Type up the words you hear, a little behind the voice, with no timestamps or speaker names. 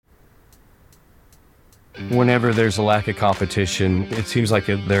Whenever there's a lack of competition, it seems like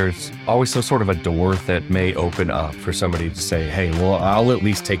there's always some sort of a door that may open up for somebody to say, hey, well, I'll at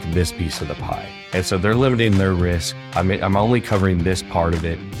least take this piece of the pie. And so they're limiting their risk. I'm only covering this part of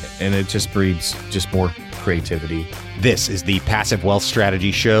it. And it just breeds just more creativity. This is the Passive Wealth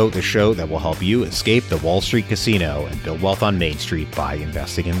Strategy Show, the show that will help you escape the Wall Street casino and build wealth on Main Street by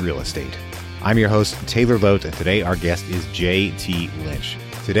investing in real estate. I'm your host, Taylor Lote, and today our guest is J.T. Lynch.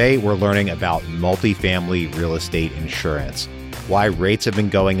 Today, we're learning about multifamily real estate insurance, why rates have been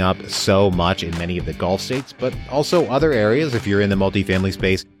going up so much in many of the Gulf states, but also other areas. If you're in the multifamily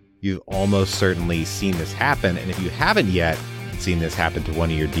space, you've almost certainly seen this happen. And if you haven't yet seen this happen to one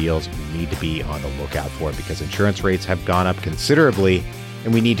of your deals, you need to be on the lookout for it because insurance rates have gone up considerably,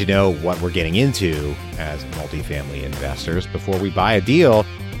 and we need to know what we're getting into as multifamily investors before we buy a deal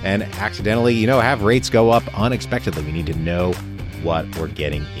and accidentally, have rates go up unexpectedly. We need to know what we're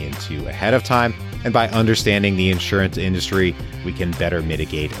getting into ahead of time. And by understanding the insurance industry, we can better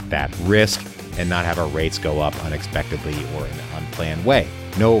mitigate that risk and not have our rates go up unexpectedly or in an unplanned way.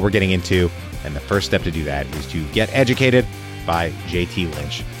 Know what we're getting into. And the first step to do that is to get educated by J.T.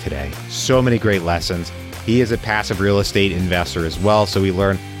 Lynch today. So many great lessons. He is a passive real estate investor as well. So we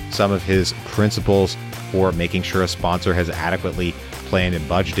learn some of his principles for making sure a sponsor has adequately planned and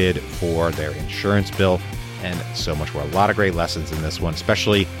budgeted for their insurance bill, and so much more. A lot of great lessons in this one,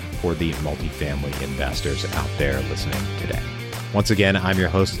 especially for the multifamily investors out there listening today. Once again, I'm your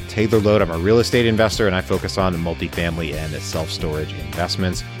host, Taylor Lote. I'm a real estate investor, and I focus on multifamily and self-storage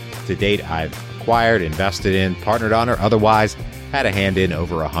investments. To date, I've acquired, invested in, partnered on, or otherwise had a hand in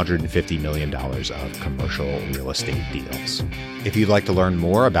over $150 million of commercial real estate deals. If you'd like to learn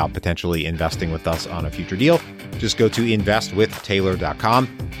more about potentially investing with us on a future deal, just go to investwithtaylor.com,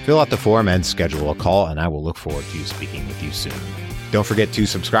 fill out the form, and schedule a call, and I will look forward to speaking with you soon. Don't forget to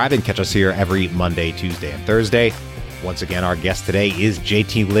subscribe and catch us here every Monday, Tuesday, and Thursday. Once again, our guest today is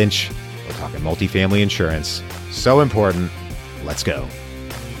J.T. Lynch. We're talking multifamily insurance. So important. Let's go.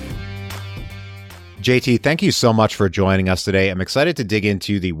 J.T., thank you so much for joining us today. I'm excited to dig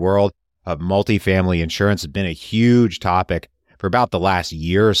into the world of multifamily insurance. It's been a huge topic for about the last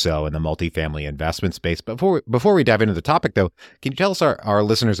year or so in the multifamily investment space. But before we dive into the topic, though, can you tell us our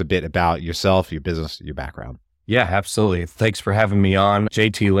listeners a bit about yourself, your business, your background? Yeah, absolutely. Thanks for having me on.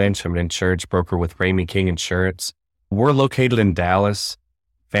 J.T. Lynch, I'm an insurance broker with Ramey King Insurance. We're located in Dallas,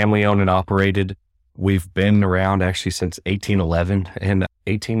 family owned and operated. We've been around actually since 1811 and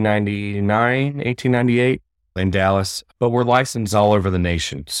 1899, 1898 in Dallas, but we're licensed all over the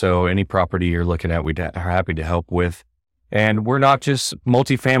nation. So any property you're looking at, we are happy to help with. And we're not just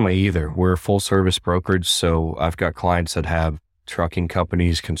multifamily either. We're a full service brokerage. So I've got clients that have trucking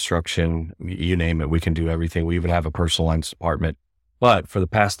companies, construction, you name it. We can do everything. We even have a personal lines department. But for the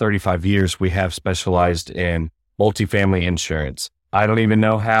past 35 years, we have specialized in multifamily insurance. I don't even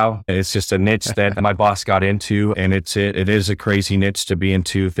know how. It's just a niche that my boss got into, and it is a crazy niche to be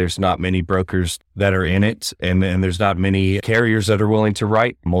into. There's not many brokers that are in it, and there's not many carriers that are willing to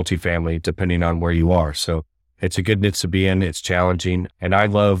write multifamily, depending on where you are. So it's a good niche to be in. It's challenging, and I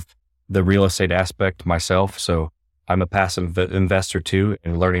love the real estate aspect myself. So I'm a passive investor too,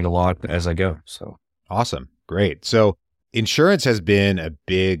 and learning a lot as I go. So awesome, great. So insurance has been a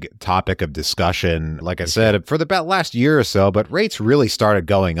big topic of discussion, like I said, for the last year or so, but rates really started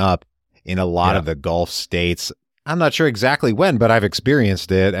going up in a lot of the Gulf states. I'm not sure exactly when, but I've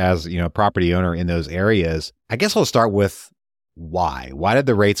experienced it as, a property owner in those areas. I guess I'll start with why. Why did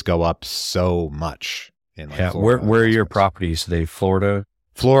the rates go up so much? Where are your properties? Are they Florida?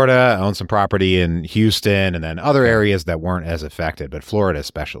 Florida. I own some property in Houston and then other areas that weren't as affected, but Florida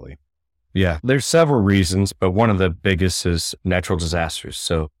especially. Yeah, there's several reasons, but one of the biggest is natural disasters.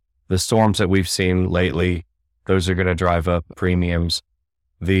 So the storms that we've seen lately, those are going to drive up premiums.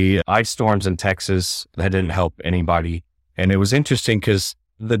 The ice storms in Texas, that didn't help anybody. And it was interesting because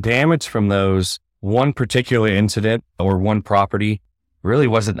the damage from those, one particular incident or one property, really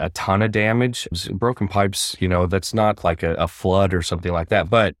wasn't a ton of damage. Broken pipes, that's not like a flood or something like that.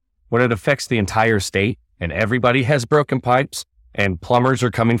 But when it affects the entire state and everybody has broken pipes, and plumbers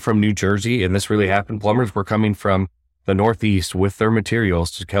are coming from New Jersey, and this really happened. Plumbers were coming from the Northeast with their materials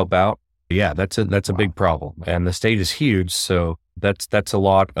to help out. Yeah, that's a big problem. And the state is huge, so that's a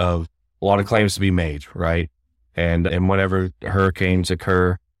lot of claims to be made, right? And whenever hurricanes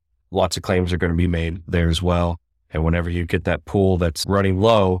occur, lots of claims are going to be made there as well. And whenever you get that pool that's running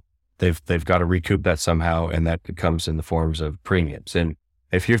low, they've got to recoup that somehow, and that comes in the forms of premiums. And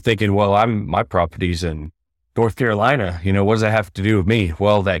if you're thinking, well, my property's in North Carolina, what does that have to do with me?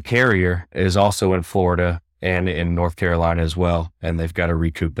 Well, that carrier is also in Florida and in North Carolina as well, and they've got to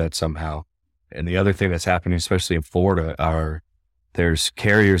recoup that somehow. And the other thing that's happening, especially in Florida, there's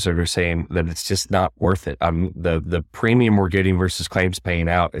carriers that are saying that it's just not worth it. The premium we're getting versus claims paying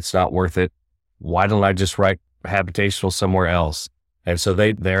out, it's not worth it. Why don't I just write habitational somewhere else? And so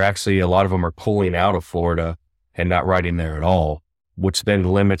they're actually, a lot of them are pulling out of Florida and not writing there at all, which then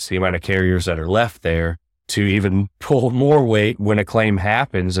limits the amount of carriers that are left there to even pull more weight when a claim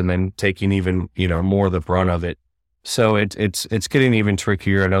happens, and then taking even, more of the brunt of it. So it's getting even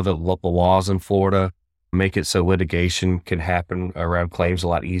trickier. I know that the laws in Florida make it so litigation can happen around claims a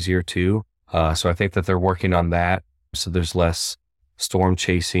lot easier too. So I think that they're working on that. So there's less storm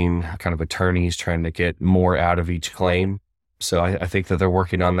chasing kind of attorneys trying to get more out of each claim. So I think that they're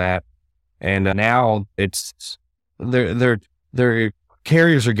working on that. And now they're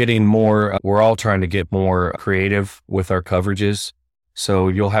carriers are getting more, we're all trying to get more creative with our coverages. So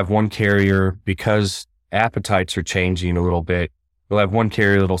you'll have one carrier, because appetites are changing a little bit, you'll have one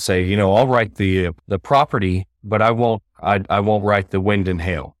carrier that'll say, I'll write the property, but I won't write the wind and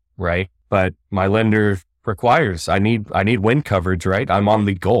hail, right? But my lender requires, I need wind coverage, right? I'm on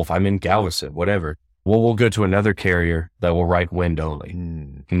the Gulf, I'm in Galveston, whatever. Well, we'll go to another carrier that will write wind only.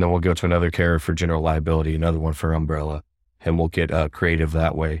 And then we'll go to another carrier for general liability, another one for umbrella, and we'll get creative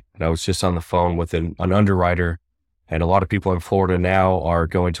that way. And I was just on the phone with an underwriter, and a lot of people in Florida now are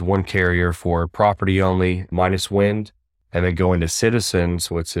going to one carrier for property only minus wind, and then going to Citizens,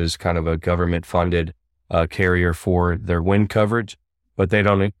 which is kind of a government-funded carrier for their wind coverage, but they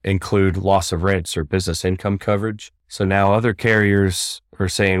don't include loss of rents or business income coverage. So now other carriers are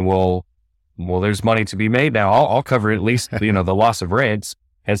saying, well, there's money to be made now. I'll cover at least, the loss of rents.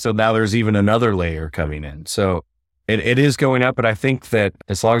 And so now there's even another layer coming in. So it is going up, but I think that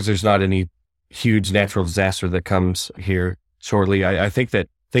as long as there's not any huge natural disaster that comes here shortly, I think that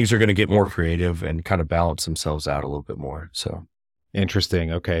things are going to get more creative and kind of balance themselves out a little bit more. So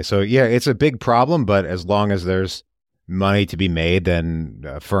interesting. Okay. So yeah, it's a big problem, but as long as there's money to be made, then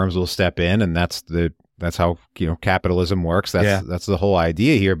firms will step in, and that's how, capitalism works. That's the whole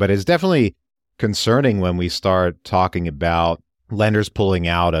idea here, but it's definitely concerning when we start talking about lenders pulling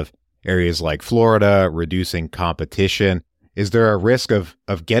out of areas like Florida, reducing competition. Is there a risk of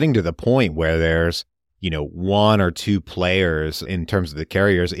getting to the point where there's, one or two players in terms of the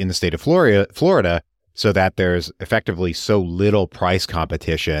carriers in the state of Florida, so that there's effectively so little price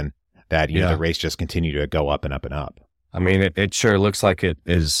competition that, the rates just continue to go up and up and up? I mean, it sure looks like it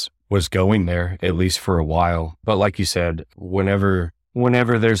was going there, at least for a while. But like you said, whenever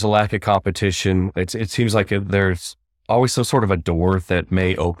there's a lack of competition, it seems like there's always some sort of a door that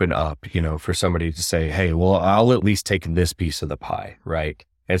may open up, for somebody to say, hey, well, I'll at least take this piece of the pie, right?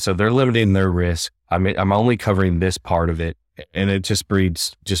 And so they're limiting their risk. I'm only covering this part of it, and it just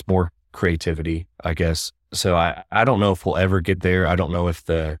breeds just more creativity, I guess. So I don't know if we'll ever get there. I don't know if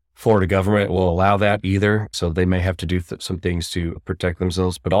the Florida government will allow that either. So they may have to do some things to protect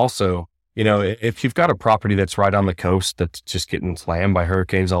themselves. But also, if you've got a property that's right on the coast that's just getting slammed by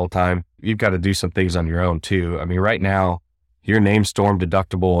hurricanes all the time, you've got to do some things on your own too. I mean, right now, your named storm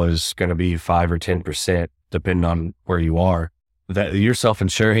deductible is going to be 5 or 10%, depending on where you are. That you're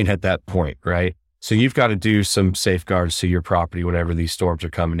self-insuring at that point, right? So you've got to do some safeguards to your property whenever these storms are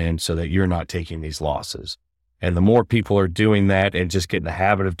coming in, so that you're not taking these losses. And the more people are doing that and just get in the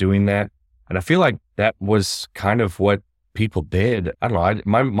habit of doing that, and I feel like that was kind of what people did. I don't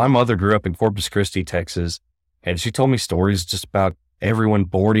know. My mother grew up in Corpus Christi, Texas, and she told me stories just about everyone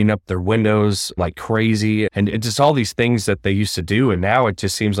boarding up their windows like crazy, and it's just all these things that they used to do. And now it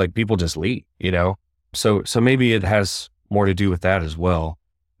just seems like people just leave, So maybe it has more to do with that as well.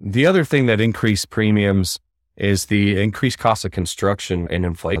 The other thing that increased premiums is the increased cost of construction and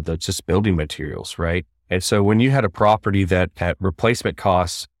inflation, just building materials, right? And so when you had a property that at replacement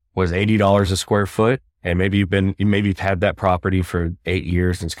costs was $80 a square foot, and maybe you've had that property for 8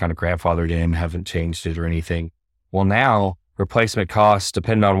 years and it's kind of grandfathered in, haven't changed it or anything. Well, now replacement costs,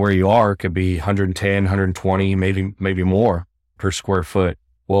 depending on where you are, could be 110, 120, maybe more per square foot.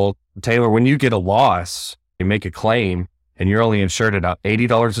 Well, Taylor, when you get a loss, you make a claim and you're only insured at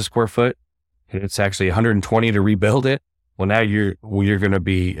 $80 a square foot, and it's actually 120 to rebuild it. Well, now you're going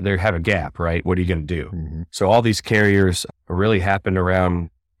to have a gap, right? What are you going to do? Mm-hmm. So all these carriers really happened around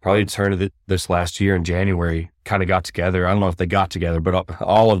probably the turn of this last year in January, kind of got together. I don't know if they got together, but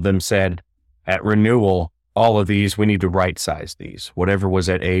all of them said at renewal, all of these, we need to right size these. Whatever was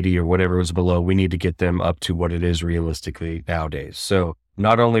at 80 or whatever was below, we need to get them up to what it is realistically nowadays. So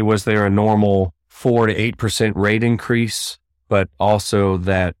not only was there a normal 4 to 8% rate increase, but also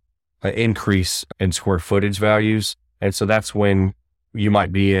that increase in square footage values. And so that's when you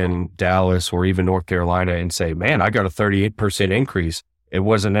might be in Dallas or even North Carolina and say, man, I got a 38% increase. it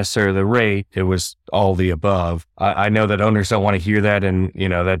wasn't necessarily the rate, it was all the above. I know that owners don't want to hear that, and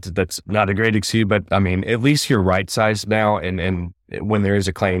that's not a great excuse, but I mean, at least you're right sized now, and when there is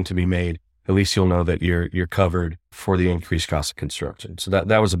a claim to be made, at least you'll know that you're covered for the increased cost of construction. So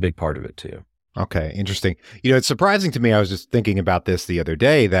that was a big part of it too. Okay, interesting. It's surprising to me. I was just thinking about this the other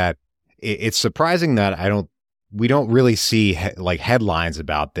day, that it's surprising that we don't really see headlines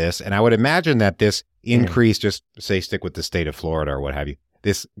about this. And I would imagine that this increase, just say stick with the state of Florida or what have you,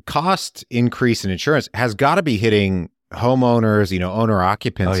 this cost increase in insurance has got to be hitting homeowners, owner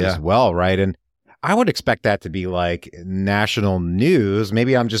occupants as well, right? And I would expect that to be like national news.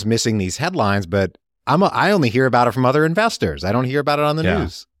 Maybe I'm just missing these headlines, but I only hear about it from other investors. I don't hear about it on the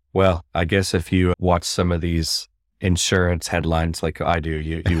news. Well, I guess if you watch some of these insurance headlines like I do,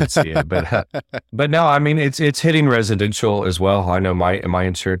 you would see it. But no, I mean, it's hitting residential as well. I know my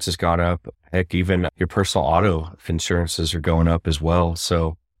insurance has gone up. Heck, even your personal auto insurances are going up as well.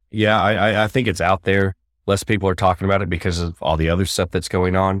 So yeah, I think it's out there. Less people are talking about it because of all the other stuff that's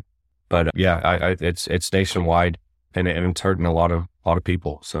going on. But yeah, it's nationwide, and it's hurting a lot of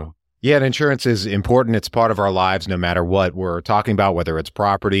people. So. Yeah, and insurance is important. It's part of our lives, no matter what we're talking about, whether it's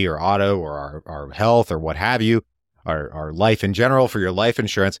property or auto or our health or what have you, our life in general, for your life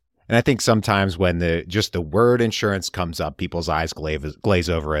insurance. And I think sometimes when just the word insurance comes up, people's eyes glaze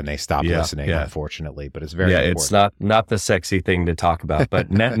over and they stop listening, unfortunately. But it's very important. It's not the sexy thing to talk about, but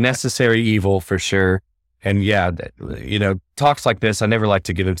necessary evil for sure. And yeah, talks like this, I never like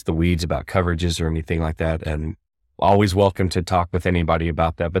to get into the weeds about coverages or anything like that. And always welcome to talk with anybody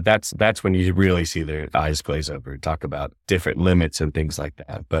about that. But that's when you really see their eyes glaze over and talk about different limits and things like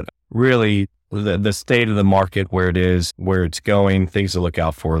that. But really, the state of the market, where it is, where it's going, things to look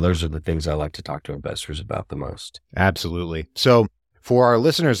out for, those are the things I like to talk to investors about the most. Absolutely. So for our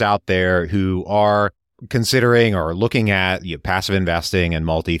listeners out there who are considering or looking at passive investing and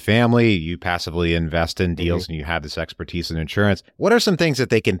multifamily, you passively invest in deals and you have this expertise in insurance, what are some things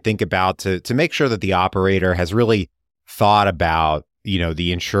that they can think about to make sure that the operator has really thought about,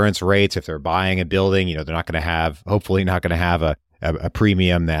 the insurance rates? If they're buying a building, they're hopefully not going to have a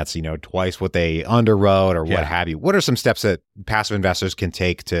premium that's, twice what they underwrote or what have you. What are some steps that passive investors can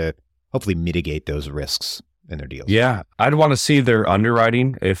take to hopefully mitigate those risks in their deals? Yeah, I'd want to see their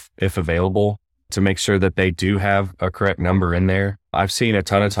underwriting if available, to make sure that they do have a correct number in there. I've seen a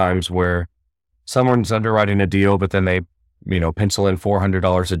ton of times where someone's underwriting a deal, but then they, pencil in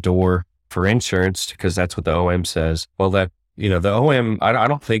 $400 a door for insurance because that's what the OM says. Well, the OM, I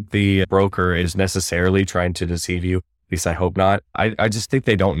don't think the broker is necessarily trying to deceive you. At least I hope not. I just think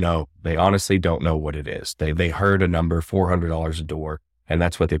they don't know. They honestly don't know what it is. They heard a number, $400 a door, and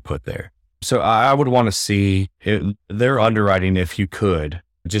that's what they put there. So I would want to see their underwriting if you could,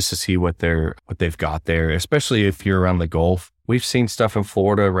 just to see what they've got there, especially if you're around the Gulf. We've seen stuff in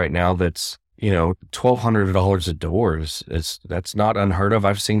Florida right now that's, $1,200 a door. That's not unheard of.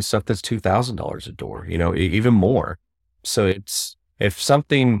 I've seen stuff that's $2,000 a door, even more. So if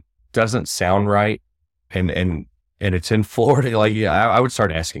something doesn't sound right and it's in Florida, I would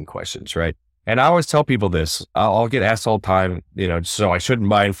start asking questions, right? And I always tell people this, I'll get asked all the time, so I shouldn't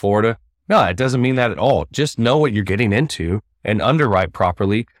buy in Florida. No, it doesn't mean that at all. Just know what you're getting into and underwrite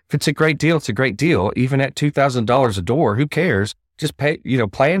properly. If it's a great deal, it's a great deal. Even at $2,000 a door, who cares? Just pay,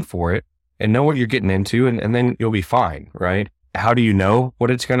 plan for it and know what you're getting into, and then you'll be fine, right? How do you know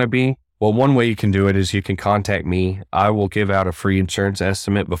what it's going to be? Well, one way you can do it is you can contact me. I will give out a free insurance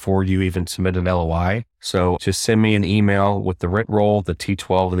estimate before you even submit an LOI. So just send me an email with the rent roll, the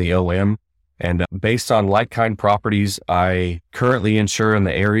T12, and the OM. And based on like-kind properties I currently insure in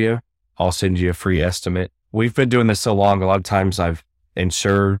the area, I'll send you a free estimate. We've been doing this so long, a lot of times I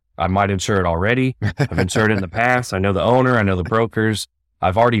might insure it already. I've insured it in the past. I know the owner, I know the brokers.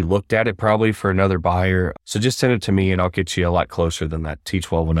 I've already looked at it probably for another buyer. So just send it to me and I'll get you a lot closer than that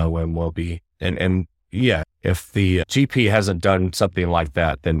T12 and OM will be. And yeah, if the GP hasn't done something like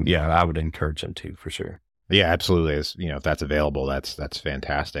that, then yeah, I would encourage them to, for sure. Yeah, absolutely. If that's available, that's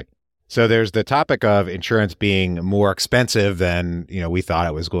fantastic. So there's the topic of insurance being more expensive than, we thought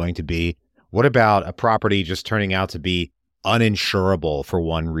it was going to be. What about a property just turning out to be uninsurable for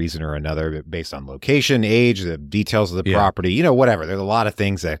one reason or another, based on location, age, the details of the property, whatever. There's a lot of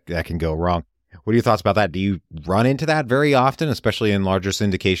things that can go wrong. What are your thoughts about that? Do you run into that very often, especially in larger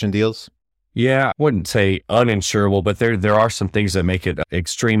syndication deals? Yeah, I wouldn't say uninsurable, but there are some things that make it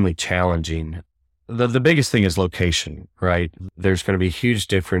extremely challenging. The biggest thing is location, right? There's going to be a huge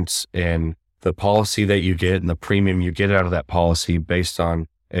difference in the policy that you get and the premium you get out of that policy based on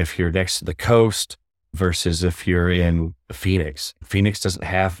if you're next to the coast versus if you're in Phoenix. Phoenix doesn't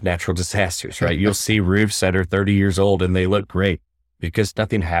have natural disasters, right? You'll see roofs that are 30 years old and they look great. because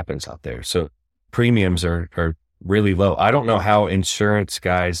nothing happens out there. So premiums are really low. I don't know how insurance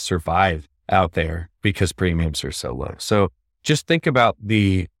guys survive out there because premiums are so low. So just think about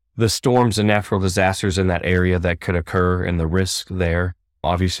the storms and natural disasters in that area that could occur and the risk there.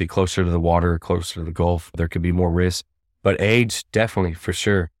 Obviously, closer to the water, closer to the Gulf, there could be more risk. But age, definitely, for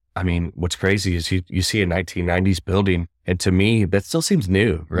sure. I mean, what's crazy is you see a 1990s building, and to me, that still seems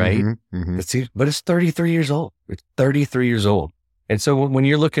new, right? But it's 33 years old. It's 33 years old. And so when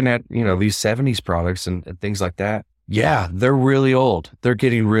you're looking at, these 70s products and things like that, yeah, they're really old. They're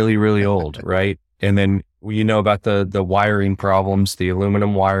getting really, really old, right? And then about the wiring problems. The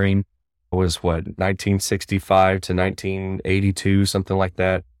aluminum wiring was 1965 to 1982, something like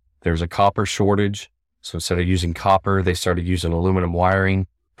that. There's a copper shortage. So instead of using copper, they started using aluminum wiring.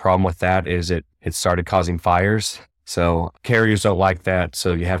 Problem with that is it started causing fires. So carriers don't like that.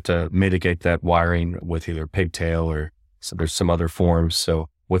 So you have to mitigate that wiring with either pigtail or there's some other forms. So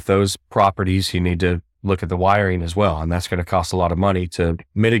with those properties, you need to look at the wiring as well. And that's going to cost a lot of money to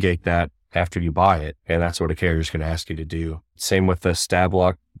mitigate that after you buy it. And that's what a carrier is going to ask you to do. Same with the stab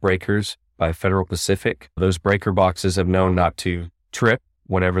lock breakers by Federal Pacific. Those breaker boxes have known not to trip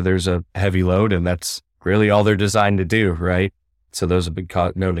whenever there's a heavy load. And that's really all they're designed to do, right? So those have been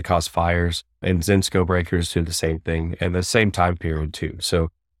known to cause fires, and Zinsko breakers do the same thing and the same time period too. So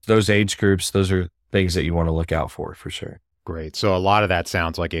those age groups, those are things that you want to look out for sure. Great. So a lot of that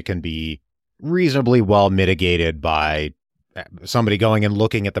sounds like it can be reasonably well mitigated by somebody going and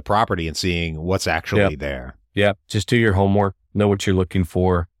looking at the property and seeing what's actually there. Yeah. Just do your homework, know what you're looking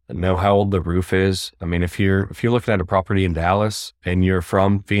for, know how old the roof is. I mean, if you're looking at a property in Dallas and you're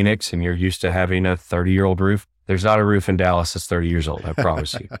from Phoenix and you're used to having a 30-year-old roof, there's not a roof in Dallas that's 30 years old, I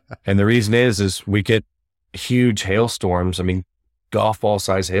promise you. And the reason is we get huge hailstorms. I mean, golf ball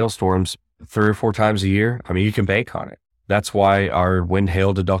size hailstorms 3 or 4 times a year. I mean, you can bank on it. That's why our wind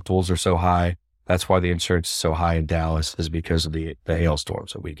hail deductibles are so high. That's why the insurance is so high in Dallas, is because of the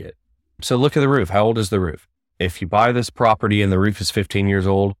hailstorms that we get. So look at the roof. How old is the roof? If you buy this property and the roof is 15 years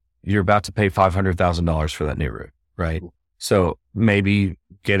old, you're about to pay $500,000 for that new roof, right? So maybe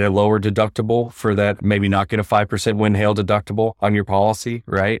get a lower deductible for that. Maybe not get a 5% wind hail deductible on your policy,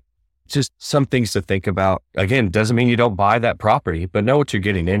 right? Just some things to think about. Again, doesn't mean you don't buy that property, but know what you're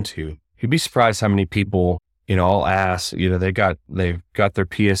getting into. You'd be surprised how many people, I'll ask, they've got their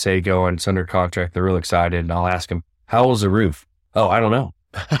PSA going, it's under contract, they're real excited, and I'll ask them, how old's the roof? Oh, I don't know.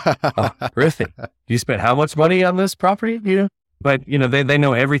 Oh, really? You spent how much money on this property? But they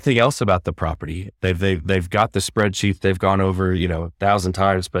know everything else about the property. They've got the spreadsheet they've gone over 1,000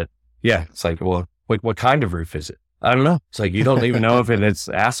 times. But yeah, it's like, well, what kind of roof is it? I don't know. It's like you don't even know if it's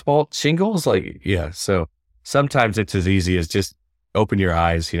asphalt shingles. Like, yeah. So sometimes it's as easy as just open your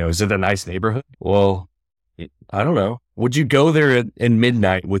eyes. Is it a nice neighborhood? Well, I don't know. Would you go there in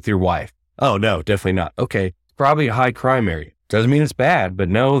midnight with your wife? Oh no, definitely not. Okay, probably a high crime area. Doesn't mean it's bad, but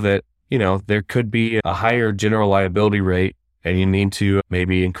know that there could be a higher general liability rate. And you need to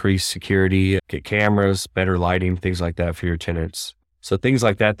maybe increase security, get cameras, better lighting, things like that for your tenants. So things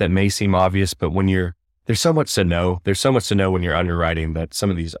like that may seem obvious, but there's so much to know. There's so much to know when you're underwriting that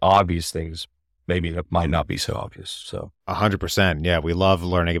some of these obvious things maybe might not be so obvious. So 100%. Yeah. We love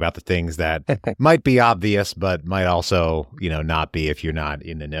learning about the things that might be obvious, but might also, not be if you're not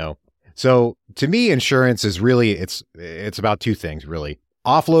in the know. So to me, insurance is really, it's about 2 things, really.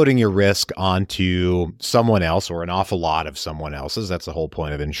 Offloading your risk onto someone else or an awful lot of someone else's. That's the whole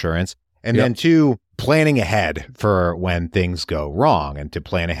point of insurance. And then 2, planning ahead for when things go wrong. And to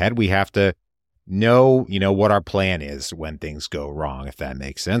plan ahead, we have to know, what our plan is when things go wrong, if that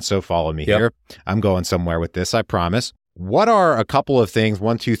makes sense. So follow me here. I'm going somewhere with this, I promise. What are a couple of things,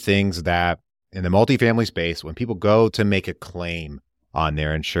 1-2 things that in the multifamily space, when people go to make a claim on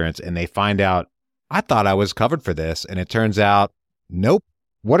their insurance and they find out, I thought I was covered for this, and it turns out, nope.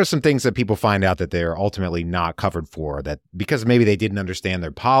 What are some things that people find out that they're ultimately not covered for, that because maybe they didn't understand their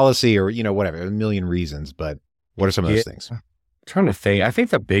policy or, whatever, a million reasons, but what are some of those things? I'm trying to think. I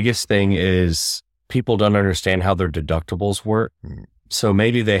think the biggest thing is people don't understand how their deductibles work. So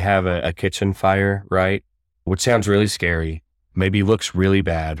maybe they have a kitchen fire, right? Which sounds really scary. Maybe looks really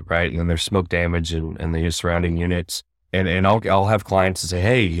bad, right? And there's smoke damage and the surrounding units. And I'll have clients that say,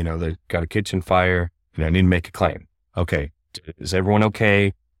 hey, they've got a kitchen fire, I need to make a claim. Okay. Is everyone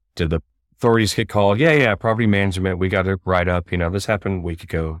okay? Did the authorities get called? Yeah. Property management. We got to write up. This happened a week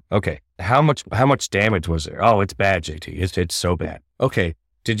ago. Okay. How much damage was there? Oh, it's bad, JT. It's so bad. Okay.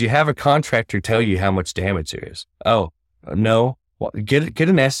 Did you have a contractor tell you how much damage there is? Oh, no. Well, get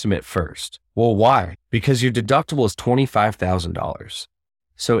an estimate first. Well, why? Because your deductible is $25,000.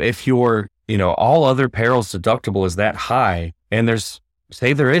 So if your, all other perils deductible is that high, and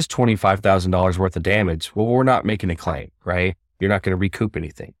say there is $25,000 worth of damage, well, we're not making a claim, right? You're not going to recoup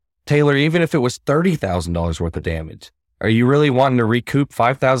anything. Taylor, even if it was $30,000 worth of damage, are you really wanting to recoup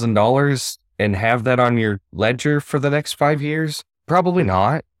 $5,000 and have that on your ledger for the next 5 years? Probably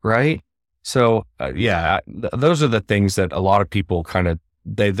not, right? So those are the things that a lot of people kind of,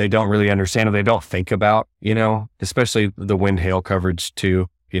 they don't really understand or they don't think about, especially the wind hail coverage too.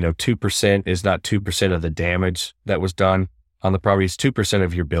 2% is not 2% of the damage that was done on the property. It's 2%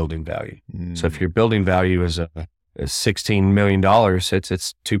 of your building value. So if your building value is $16 million,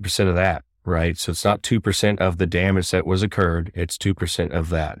 it's 2% of that, right? So it's not 2% of the damage that was occurred. It's 2% of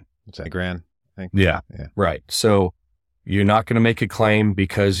that. It's a grand, I think. Yeah, right. So you're not going to make a claim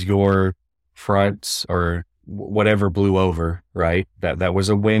because your fronts or whatever blew over, right? That was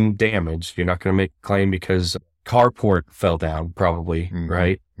a wind damage. You're not going to make a claim because carport fell down, probably,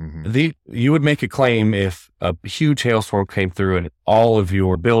 right? You would make a claim if a huge hailstorm came through and all of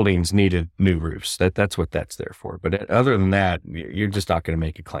your buildings needed new roofs. That's what that's there for. But other than that, you're just not going to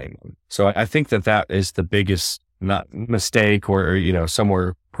make a claim. So I think that is the biggest not mistake or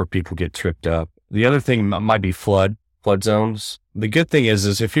somewhere where people get tripped up. The other thing might be flood zones. The good thing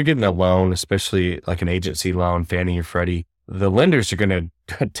is if you're getting a loan, especially like an agency loan, Fannie or Freddie, the lenders are going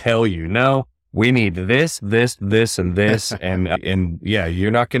to tell you, no, we need this, and this. and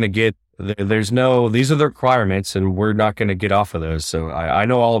you're not going to get, these are the requirements and we're not going to get off of those. So I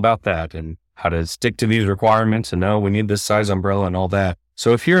know all about that and how to stick to these requirements and no, we need this size umbrella and all that.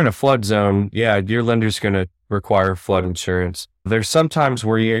 So if you're in a flood zone, your lender's going to require flood insurance. There's sometimes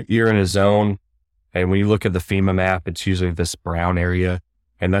where you're in a zone and when you look at the FEMA map, it's usually this brown area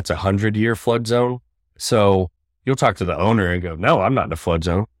and that's 100-year flood zone. So you'll talk to the owner and go, no, I'm not in a flood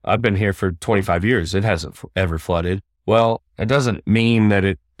zone. I've been here for 25 years. It hasn't ever flooded. Well, it doesn't mean that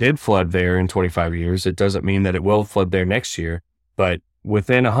it did flood there in 25 years. It doesn't mean that it will flood there next year. But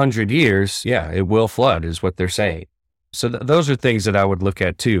within 100 years, it will flood is what they're saying. So those are things that I would look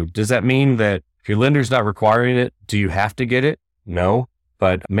at too. Does that mean that if your lender's not requiring it, do you have to get it? No,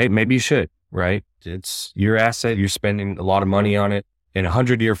 but maybe you should, right? It's your asset. You're spending a lot of money on it. In a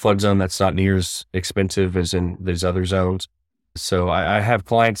 100-year flood zone, that's not near as expensive as in these other zones. So I have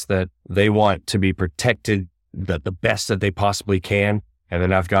clients that they want to be protected the best that they possibly can. And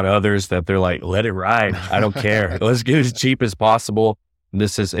then I've got others that they're like, let it ride. I don't care. Let's get it as cheap as possible.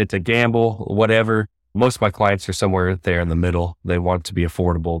 It's a gamble, whatever. Most of my clients are somewhere there in the middle. They want to be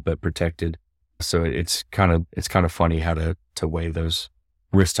affordable, but protected. So it's kind of funny how to weigh those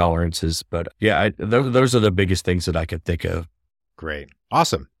risk tolerances. But those are the biggest things that I could think of. Great.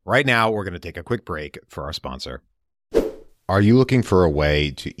 Awesome. Right now, we're going to take a quick break for our sponsor. Are you looking for a way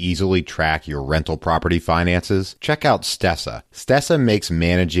to easily track your rental property finances? Check out Stessa. Stessa makes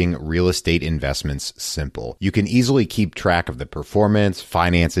managing real estate investments simple. You can easily keep track of the performance,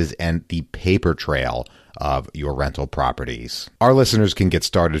 finances, and the paper trail of your rental properties. Our listeners can get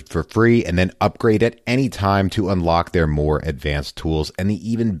started for free and then upgrade at any time to unlock their more advanced tools. And the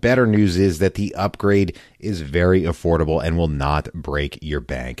even better news is that the upgrade is very affordable and will not break your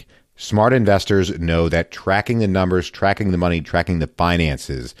bank. Smart investors know that tracking the numbers, tracking the money, tracking the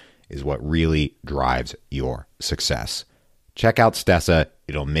finances is what really drives your success. Check out Stessa.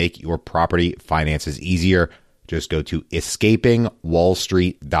 It'll make your property finances easier. Just go to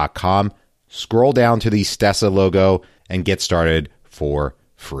escapingwallstreet.com, scroll down to the Stessa logo, and get started for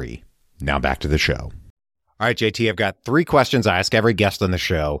free. Now back to the show. All right, JT, I've got 3 questions I ask every guest on the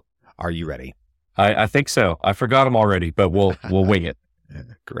show. Are you ready? I think so. I forgot them already, but we'll wing it.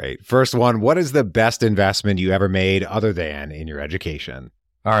 Great. First one, what is the best investment you ever made other than in your education?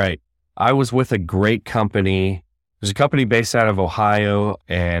 All right. I was with a great company. There's a company based out of Ohio,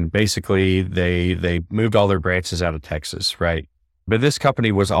 and basically they moved all their branches out of Texas, right? But this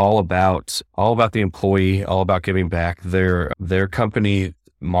company was all about the employee, all about giving back. Their company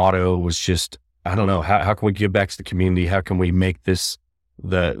motto was just, I don't know, how can we give back to the community? How can we make this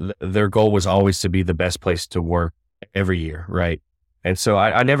their goal was always to be the best place to work every year, right? And so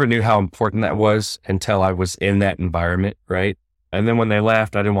I never knew how important that was until I was in that environment, right? And then when they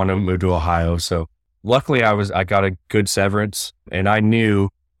left, I didn't want to move to Ohio. So luckily I got a good severance, and I knew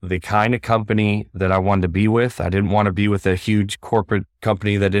the kind of company that I wanted to be with. I didn't want to be with a huge corporate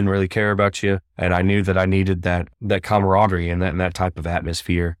company that didn't really care about you. And I knew that I needed that camaraderie and that type of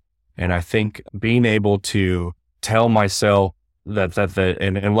atmosphere. And I think being able to tell myself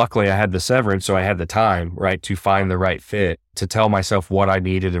and luckily I had the severance, so I had the time, right, to find the right fit, to tell myself what I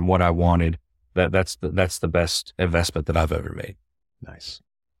needed and what I wanted. That's the best investment that I've ever made. Nice.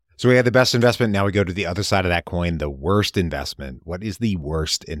 So we had the best investment. Now we go to the other side of that coin, the worst investment. What is the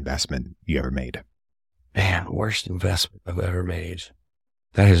worst investment you ever made? Man, worst investment I've ever made.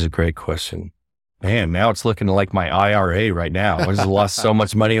 That is a great question. Man, now it's looking like my IRA right now. I just lost so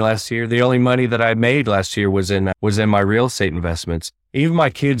much money last year. The only money that I made last year was in my real estate investments. Even my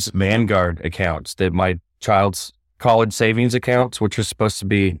kids' Vanguard accounts, that my child's college savings accounts, which are supposed to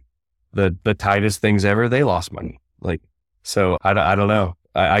be the tightest things ever, they lost money. So I don't know.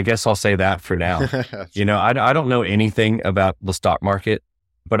 I guess I'll say that for now. I don't know anything about the stock market,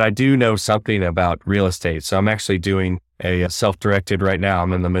 but I do know something about real estate. So I'm actually doing a self-directed right now.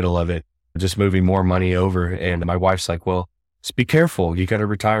 I'm in the middle of it, just moving more money over. And my wife's like, well, just be careful. You got to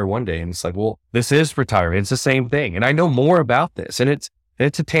retire one day. And it's like, well, this is retirement. It's the same thing. And I know more about this, and it's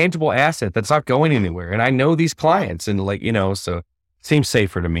a tangible asset that's not going anywhere. And I know these clients, and so it seems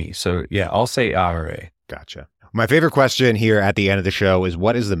safer to me. So yeah, I'll say IRA. Gotcha. My favorite question here at the end of the show is,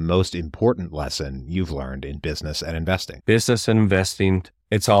 what is the most important lesson you've learned in business and investing? Business and investing,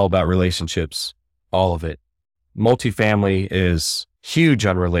 it's all about relationships, all of it. Multifamily is huge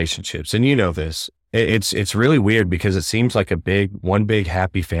on relationships. And you know this. It's really weird because it seems like one big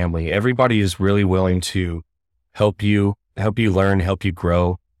happy family. Everybody is really willing to help you learn, help you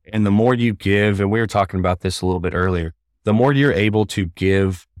grow. And the more you give, and we were talking about this a little bit earlier, the more you're able to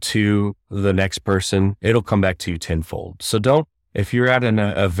give to the next person, it'll come back to you tenfold. So if you're at an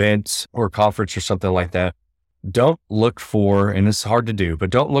event or conference or something like that, don't look for, and it's hard to do,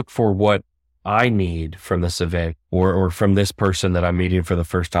 but don't look for what I need from this event or from this person that I'm meeting for the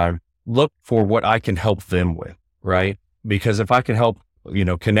first time. Look for what I can help them with, right? Because if I can help,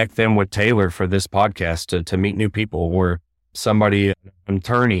 connect them with Taylor for this podcast to meet new people, or somebody, an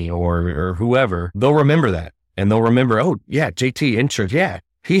attorney or whoever, they'll remember that. And they'll remember, oh yeah, JT Insurance, yeah,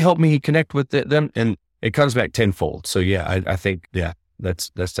 he helped me connect with them, and it comes back tenfold. So yeah, I think, yeah, that's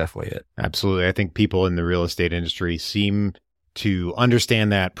definitely it. Absolutely. I think people in the real estate industry seem to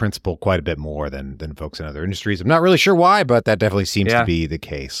understand that principle quite a bit more than folks in other industries. I'm not really sure why, but that definitely seems to be the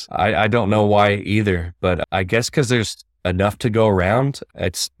case. I don't know why either, but I guess because there's enough to go around.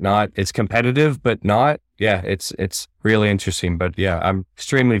 It's competitive, but not, it's really interesting. But yeah, I'm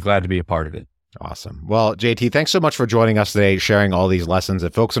extremely glad to be a part of it. Awesome. Well, JT, thanks so much for joining us today, sharing all these lessons.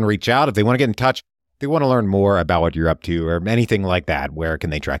 If folks want to reach out, if they want to get in touch, if they want to learn more about what you're up to or anything like that, where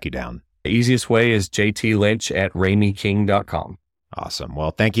can they track you down? The easiest way is jtlynch@rameyking.com. Awesome.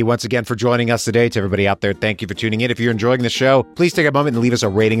 Well, thank you once again for joining us today. To everybody out there, thank you for tuning in. If you're enjoying the show, please take a moment and leave us a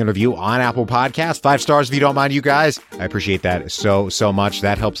rating and review on Apple Podcasts. 5 stars if you don't mind, you guys. I appreciate that so much.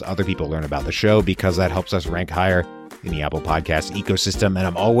 That helps other people learn about the show because that helps us rank higher in the Apple Podcast ecosystem. And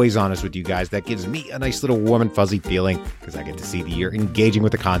I'm always honest with you guys. That gives me a nice little warm and fuzzy feeling because I get to see that you're engaging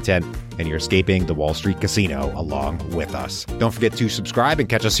with the content and you're escaping the Wall Street casino along with us. Don't forget to subscribe and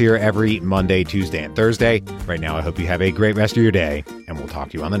catch us here every Monday, Tuesday, and Thursday. Right now, I hope you have a great rest of your day, and we'll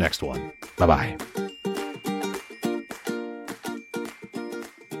talk to you on the next one. Bye-bye.